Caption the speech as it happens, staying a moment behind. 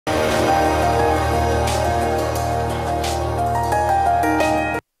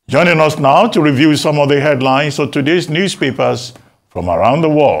Joining us now to review some of the headlines of today's newspapers from around the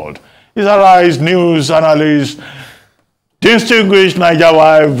world is Arise News analyst, distinguished Niger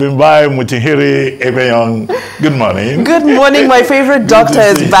wife, Bimbai Mutihiri Ebeyon. Good morning. Good morning. My favorite doctor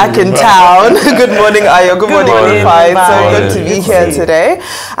is back in town. Good morning, Ayo. Good morning, Rufai. So good to be here today.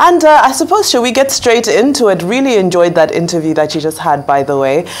 And I suppose, should we get straight into it? Really enjoyed that interview that you just had, by the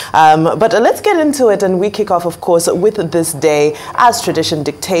way. But let's get into it, and we kick off, of course, with this day, as tradition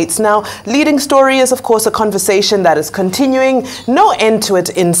dictates. Now, leading story is, of course, a conversation that is continuing. No end to it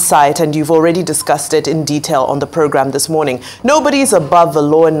in sight, and you've already discussed it in detail on the program this morning. Nobody's above the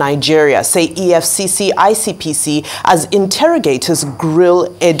law in Nigeria, say EFCC, ICPC, as interrogators grill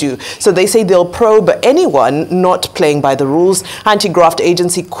Edu. So they say they'll probe anyone not playing by the rules. Anti-graft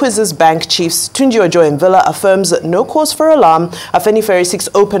agency quizzes bank chiefs. Tunji Ojo-Mvila affirms no cause for alarm. Afenifere seeks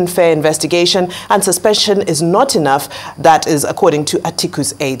open, fair investigation, and suspension is not enough. That is according to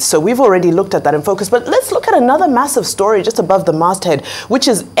Atiku's aides. So we've already looked at that in focus, but let's look at another massive story just above the masthead, which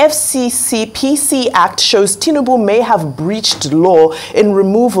is EFCC Act shows Tinubu may have breached law in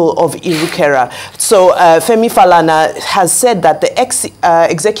removal of Irukera. So Femi Falana has said that the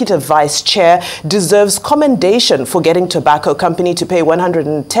executive vice chair deserves commendation for getting tobacco company to pay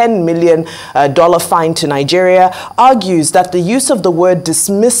 $110 million fine to Nigeria, argues that the use of the word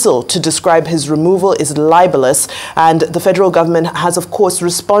dismissal to describe his removal is libelous, and the federal government has, of course,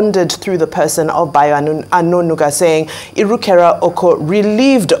 responded through the person of Bayo Anonuga, saying Irukera Oko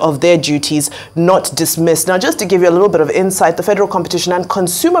relieved of their duties, not dismissed. Now, just to give you a little bit of insight, the Federal Competition and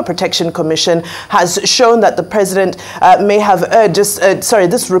Consumer Protection Commission has shown that the president may have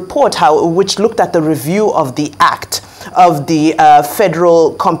this report, which looked at the review of the act of the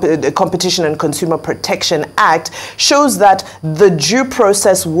Federal Competition and Consumer Protection Act, shows that the due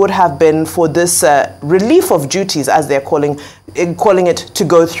process would have been for this relief of duties, as they're calling it, to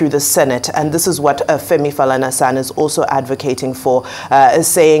go through the Senate. And this is what Femi Falana-san is also advocating for,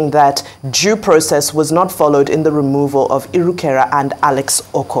 saying that due process was not followed in the removal of Irukera and Alex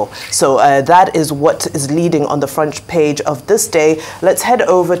Oko. So that is what is leading on the front page of this day. Let's head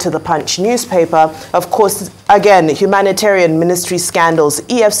over to the Punch newspaper. Of course, again, humanitarian ministry scandals.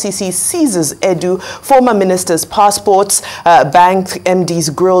 EFCC seizes Edu, former minister's passports. Bank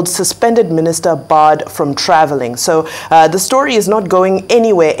MDs grilled, suspended minister barred from traveling. So the story is not going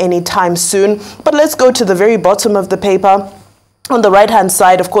anywhere anytime soon. But let's go to the very bottom of the paper. On the right-hand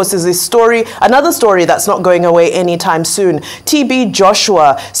side, of course, is this story, another story that's not going away anytime soon. TB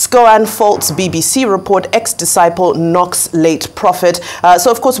Joshua, SCOAN faults BBC report, ex-disciple knocks late prophet.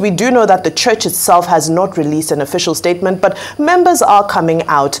 So, of course, we do know that the church itself has not released an official statement, but members are coming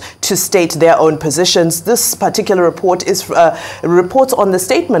out to state their own positions. This particular report is reports on the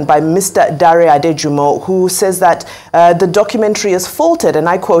statement by Mr. Dare Adejumo, who says that the documentary is faulted, and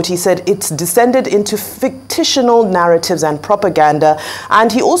I quote, he said, it's descended into fictional narratives and propaganda.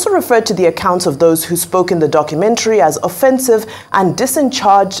 And he also referred to the accounts of those who spoke in the documentary as offensive and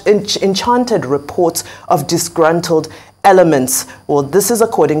enchanted reports of disgruntled elements. Well, this is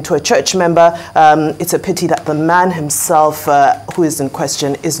according to a church member. It's a pity that the man himself, who is in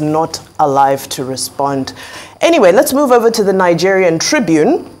question, is not alive to respond. Anyway, let's move over to the Nigerian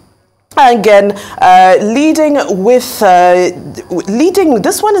Tribune. Again, this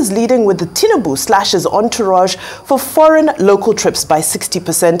one is leading with the Tinubu slashes entourage for foreign local trips by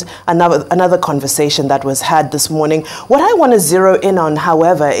 60%. Another conversation that was had this morning. What I want to zero in on,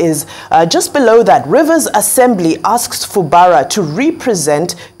 however, is just below that, Rivers Assembly asks Fubara to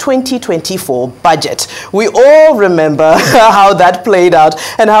represent 2024 budget. We all remember how that played out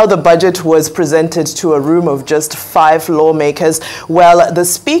and how the budget was presented to a room of just 5 lawmakers. Well, the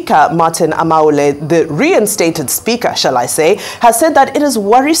Speaker, Martin Amaule, the reinstated Speaker, shall I say, has said that it is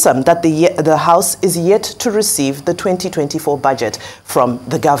worrisome that the House is yet to receive the 2024 budget from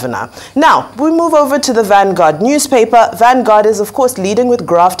the Governor. Now, we move over to the Vanguard newspaper. Vanguard is, of course, leading with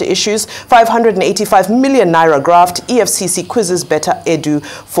graft issues. 585 million naira graft. EFCC quizzes better Edu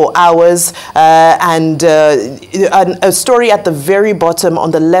for hours. And a story at the very bottom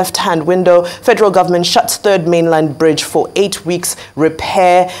on the left-hand window. Federal government shuts third mainland bridge for 8 weeks.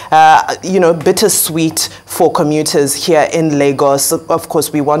 Repair. Bittersweet for commuters here in Lagos. Of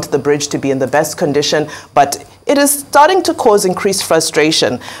course, we want the bridge to be in the best condition, but it is starting to cause increased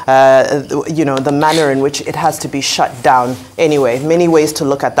frustration, the manner in which it has to be shut down. Anyway, many ways to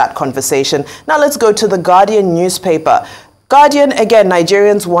look at that conversation. Now let's go to the Guardian newspaper. Guardian, again,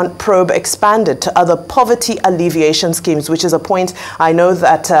 Nigerians want probe expanded to other poverty alleviation schemes, which is a point I know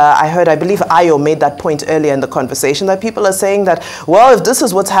that I believe Ayo made that point earlier in the conversation, that people are saying that, well, if this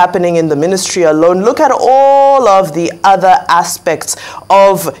is what's happening in the ministry alone, look at all of the other aspects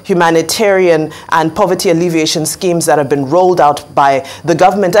of humanitarian and poverty alleviation schemes that have been rolled out by the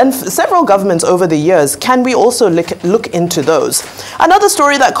government and several governments over the years. Can we also look into those? Another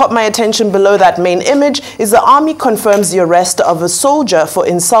story that caught my attention below that main image is the army confirms the arrest of a soldier for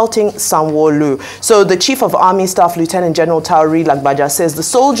insulting Sanwo-Olu. So the Chief of Army Staff, Lieutenant General Tauri Lagbaja, says the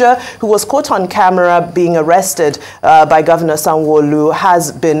soldier who was caught on camera being arrested by Governor Sanwo-Olu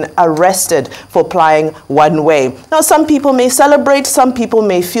has been arrested for plying one way. Now, some people may celebrate, some people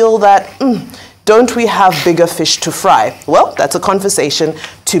may feel that, don't we have bigger fish to fry? Well, that's a conversation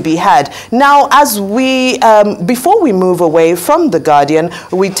to be had. Now, as we, before we move away from The Guardian,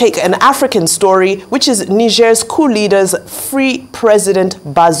 we take an African story, which is Niger's coup leader's free President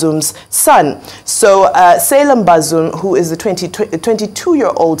Bazoum's son. So, Salem Bazoum, who is the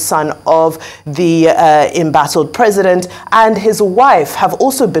 22-year-old son of the embattled president, and his wife have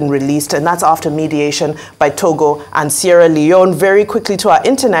also been released, and that's after mediation by Togo and Sierra Leone. Very quickly to our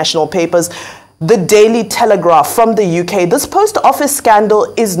international papers. The Daily Telegraph from the UK. This post office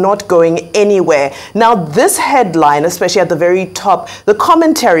scandal is not going anywhere. Now, this headline, especially at the very top, the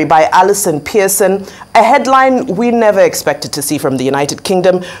commentary by Alison Pearson, a headline we never expected to see from the United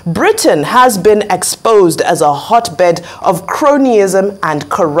Kingdom. Britain has been exposed as a hotbed of cronyism and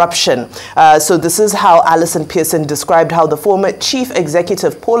corruption. So this is how Alison Pearson described how the former chief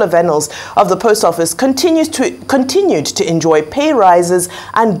executive, Paula Venables, of the post office continued to enjoy pay rises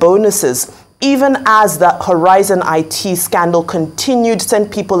and bonuses. Even as the Horizon IT scandal continued,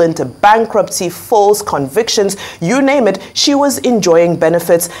 sent people into bankruptcy, false convictions, you name it, she was enjoying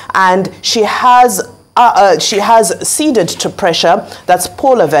benefits, and she has ceded to pressure. That's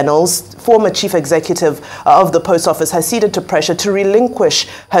Paula Venables, former chief executive of the post office, has ceded to pressure to relinquish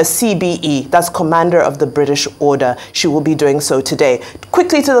her CBE, that's Commander of the British Order. She will be doing so today.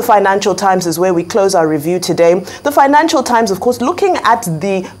 Quickly to the Financial Times is where we close our review today. The Financial Times, of course, looking at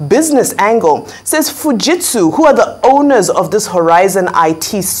the business angle, says Fujitsu, who are the owners of this Horizon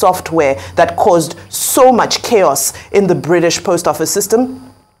IT software that caused so much chaos in the British post office system,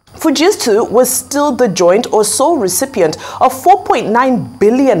 Fujitsu was still the joint or sole recipient of £4.9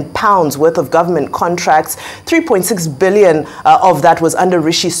 billion worth of government contracts. 3.6 billion of that was under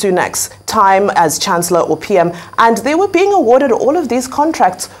Rishi Sunak's time as Chancellor or PM, and they were being awarded all of these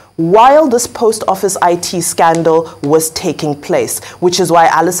contracts while this post office IT scandal was taking place, which is why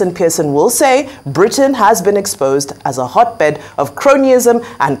Alison Pearson will say Britain has been exposed as a hotbed of cronyism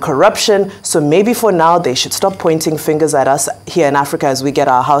and corruption. So maybe for now they should stop pointing fingers at us here in Africa as we get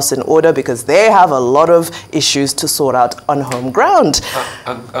our house in order, because they have a lot of issues to sort out on home ground.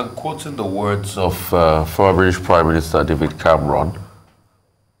 And quoting the words of former British Prime Minister David Cameron,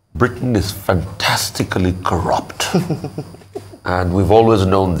 Britain is fantastically corrupt. And we've always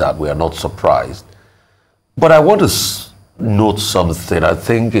known that. We are not surprised. But I want to note something. I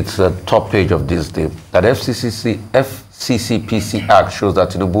think it's a top page of this day. That FCCPC Act shows that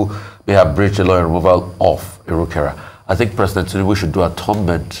Tinubu may have breached the law and removal of Irukera. I think President Tinubu should do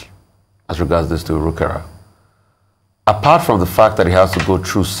atonement as regards this to Irukera. Apart from the fact that he has to go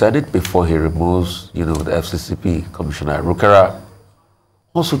through Senate before he removes, the FCCP Commissioner Irukera.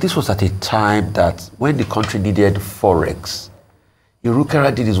 Also, this was at a time that when the country needed Forex,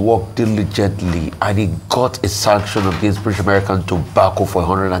 Irukera did his work diligently and he got a sanction against British American tobacco for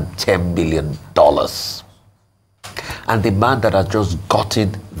 $110 million. And the man that has just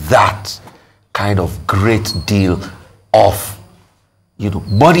gotten that kind of great deal of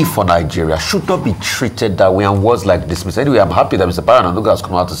money for Nigeria should not be treated that way and words like dismiss. Anyway, I'm happy that Mr. Baron has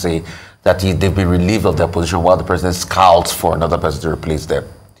come out to say that they've been relieved of their position while the president scouts for another person to replace them.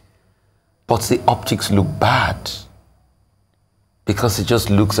 But the optics look bad, because it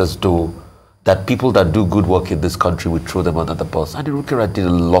just looks as though that people that do good work in this country will throw them under the bus. And Irukera did a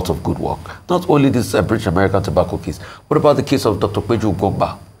lot of good work. Not only this British American tobacco case. What about the case of Dr. Peju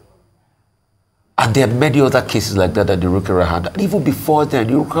Gomba? And there are many other cases like that Irukera had. And even before then,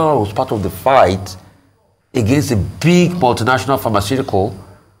 Irukera was part of the fight against a big multinational pharmaceutical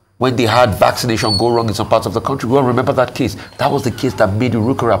when they had vaccination go wrong in some parts of the country. We all remember that case. That was the case that made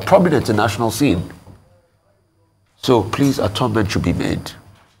Irukera prominent in the national scene. So please, atonement should be made.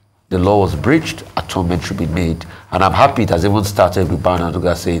 The law was breached, atonement should be made. And I'm happy it has even started with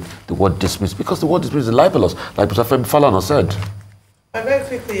Banaduga saying the word dismiss, because the word dismiss is libelous, like Mr. Femi Falana said. Very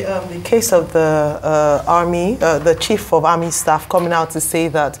quickly, the case of the army, the chief of army staff coming out to say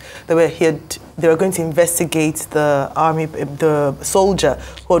that they were going to investigate the army, the soldier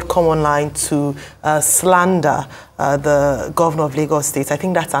who had come online to slander the governor of Lagos State. I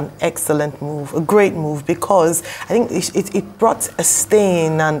think that's an excellent move, a great move, because I think it brought a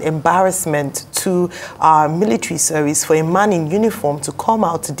stain and embarrassment to our military service for a man in uniform to come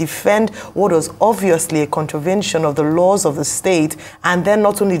out to defend what was obviously a contravention of the laws of the state, and then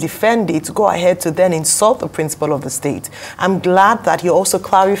not only defend it, to go ahead to then insult the principal of the state. I'm glad that he also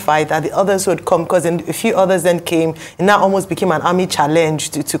clarified that the others who had come, because a few others then came, and now almost became an army challenge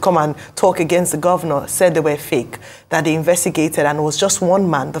to come and talk against the governor, said they were fake, that they investigated, and it was just one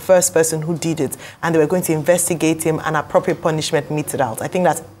man, the first person who did it, and they were going to investigate him and appropriate punishment meted out. I think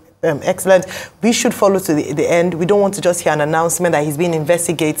that's excellent. We should follow to the end. We don't want to just hear an announcement that he's being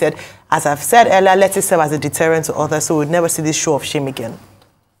investigated. As I've said earlier, let it serve as a deterrent to others so we'll never see this show of shame again.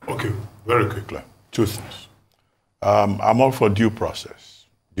 Okay, very quickly. Two things. I'm all for due process.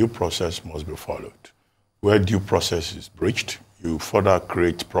 Due process must be followed. Where due process is breached, you further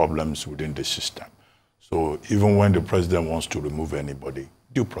create problems within the system. So even when the president wants to remove anybody,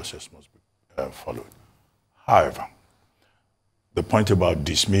 due process must be followed. However, the point about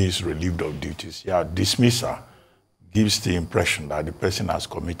dismiss, relieved of duties, dismissal gives the impression that the person has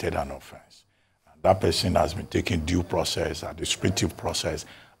committed an offense. And that person has been taken due process, administrative process,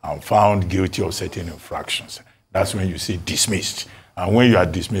 and found guilty of certain infractions. That's when you say dismissed. And when you are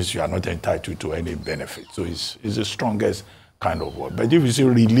dismissed, you are not entitled to any benefit. So it's the strongest kind of word. But if you say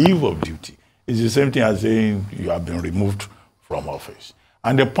relief of duty, it's the same thing as saying you have been removed from office.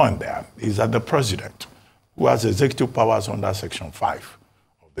 And the point there is that the president, who has executive powers under Section 5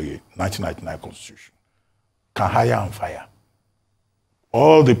 of the 1999 Constitution, can hire and fire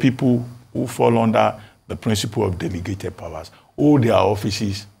all the people who fall under the principle of delegated powers, hold their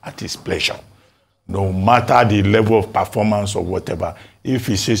offices at his pleasure. No matter the level of performance or whatever, if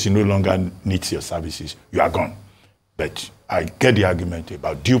he says he no longer needs your services, you are gone. But I get the argument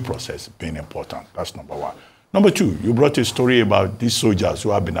about due process being important. That's number one. Number two, you brought a story about these soldiers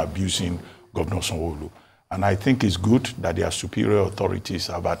who have been abusing Governor Sanwo-Olu. And I think it's good that their superior authorities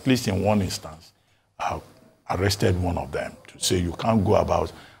have, at least in one instance, arrested one of them to say you can't go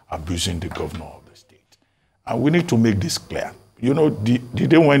about abusing the governor of the state. And we need to make this clear. You know, the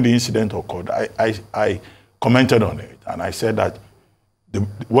day when the incident occurred, I commented on it, and I said that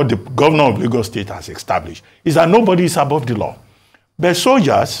what the governor of Lagos State has established is that nobody is above the law. But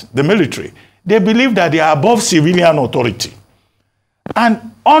soldiers, the military, they believe that they are above civilian authority.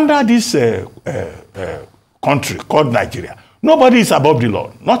 And under this country called Nigeria, nobody is above the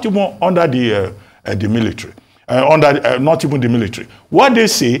law, not even under the military. Not even the military. What they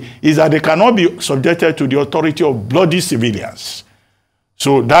say is that they cannot be subjected to the authority of bloody civilians.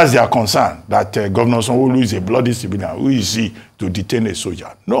 So that's their concern, that Governor Sanwo-Olu is a bloody civilian. Who is he to detain a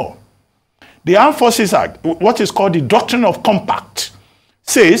soldier? No. The Armed Forces Act, what is called the Doctrine of Compact,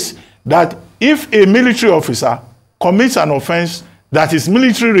 says that if a military officer commits an offense that is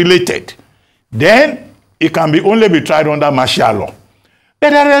military related, then it can only be tried under martial law. But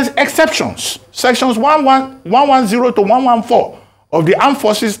there are exceptions. Sections 110 to 114 of the Armed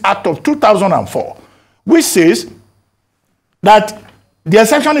Forces Act of 2004, which says that the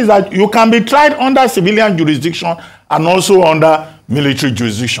exception is that you can be tried under civilian jurisdiction and also under military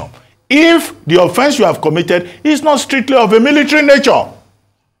jurisdiction if the offense you have committed is not strictly of a military nature.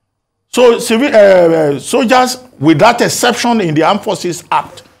 So soldiers with that exception in the Armed Forces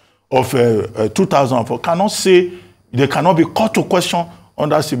Act of 2004 cannot say, they cannot be called to question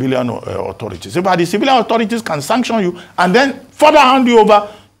under civilian authorities. But the civilian authorities can sanction you and then further hand you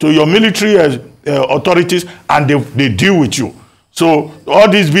over to your military authorities, and they deal with you. So all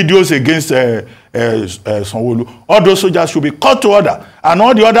these videos against Sanwo-Olu, all those soldiers should be called to order, and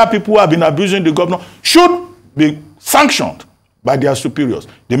all the other people who have been abusing the governor should be sanctioned by their superiors.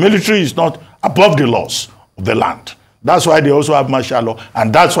 The military is not above the laws of the land. That's why they also have martial law,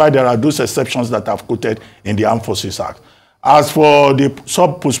 and that's why there are those exceptions that I've quoted in the Armed Forces Act. As for the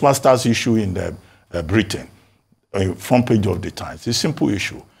sub-postmasters issue in Britain, front page of the Times, the simple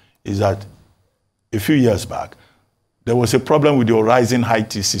issue is that a few years back, there was a problem with the Horizon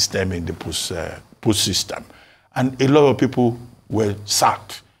IT system in the post system. And a lot of people were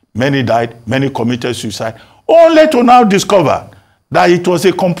sacked. Many died, many committed suicide, only to now discover that it was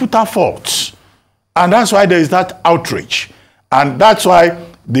a computer fault. And that's why there is that outrage. And that's why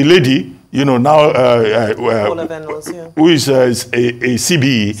the lady, you know, now, who is a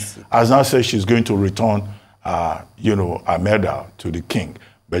CBE, has now said she's going to return, you know, a medal to the king.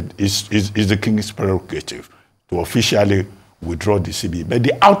 But it's the king's prerogative to officially withdraw the CBN. But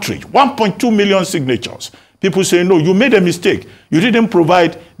the outreach, 1.2 million signatures. People say, no, you made a mistake. You didn't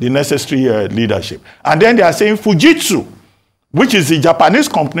provide the necessary leadership. And then they are saying Fujitsu, which is the Japanese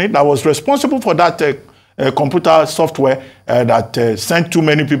company that was responsible for that computer software that sent too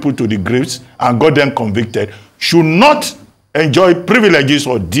many people to the graves and got them convicted, should not enjoy privileges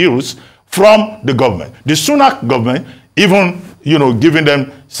or deals from the government. The Sunak government even, giving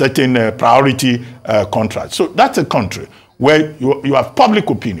them certain priority contracts. So that's a country where you have public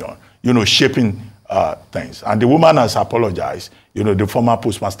opinion, shaping things. And the woman has apologized, the former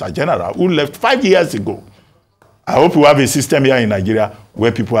Postmaster General who left 5 years ago. I hope we have a system here in Nigeria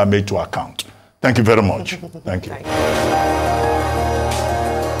where people are made to account. Thank you very much. Thank you.